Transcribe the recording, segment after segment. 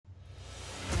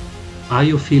Are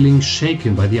you feeling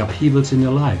shaken by the upheavals in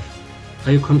your life?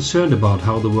 Are you concerned about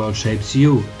how the world shapes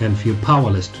you and feel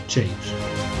powerless to change?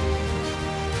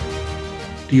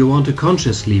 Do you want to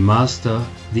consciously master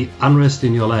the unrest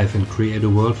in your life and create a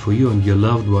world for you and your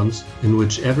loved ones in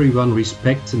which everyone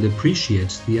respects and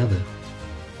appreciates the other?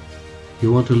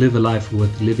 You want to live a life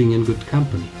worth living in good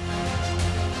company.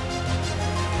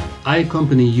 I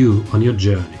accompany you on your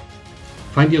journey.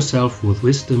 Find yourself with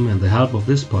wisdom and the help of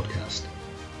this podcast.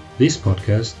 This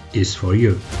podcast is for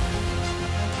you.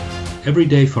 Every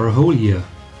day for a whole year,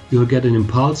 you'll get an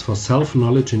impulse for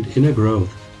self-knowledge and inner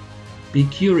growth. Be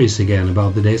curious again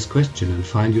about the day's question and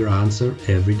find your answer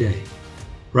every day.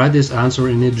 Write this answer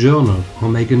in a journal or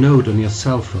make a note on your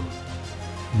cell phone.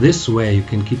 This way you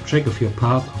can keep track of your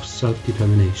path of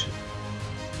self-determination.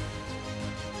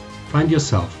 Find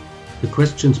yourself. The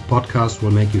Questions podcast will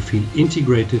make you feel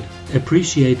integrated,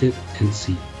 appreciated and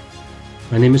seen.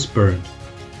 My name is Bernd,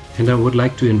 and I would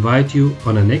like to invite you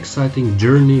on an exciting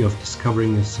journey of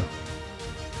discovering yourself.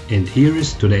 And here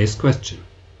is today's question.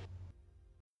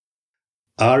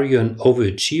 Are you an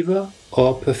overachiever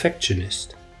or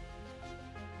perfectionist?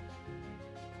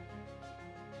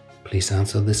 Please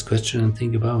answer this question and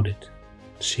think about it.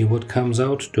 See what comes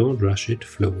out, don't rush it,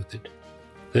 flow with it.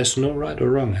 There's no right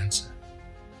or wrong answer.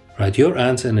 Write your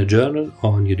answer in a journal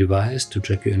or on your device to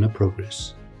track your inner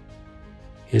progress.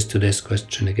 Here's today's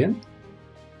question again.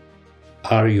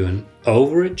 Are you an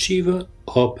overachiever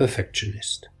or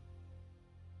perfectionist?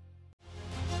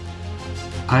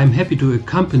 I am happy to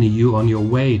accompany you on your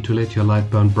way to let your light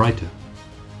burn brighter.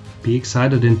 Be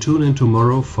excited and tune in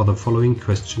tomorrow for the following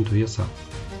question to yourself.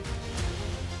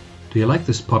 Do you like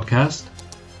this podcast?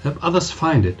 Help others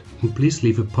find it and please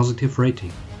leave a positive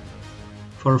rating.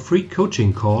 For a free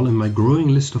coaching call and my growing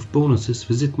list of bonuses,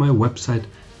 visit my website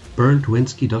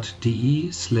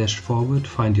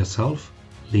berndwenski.de/forward-find-yourself,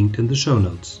 linked in the show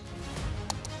notes.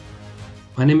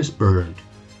 My name is Bernd.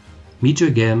 Meet you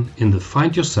again in the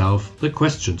Find Yourself, the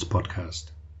Questions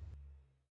podcast.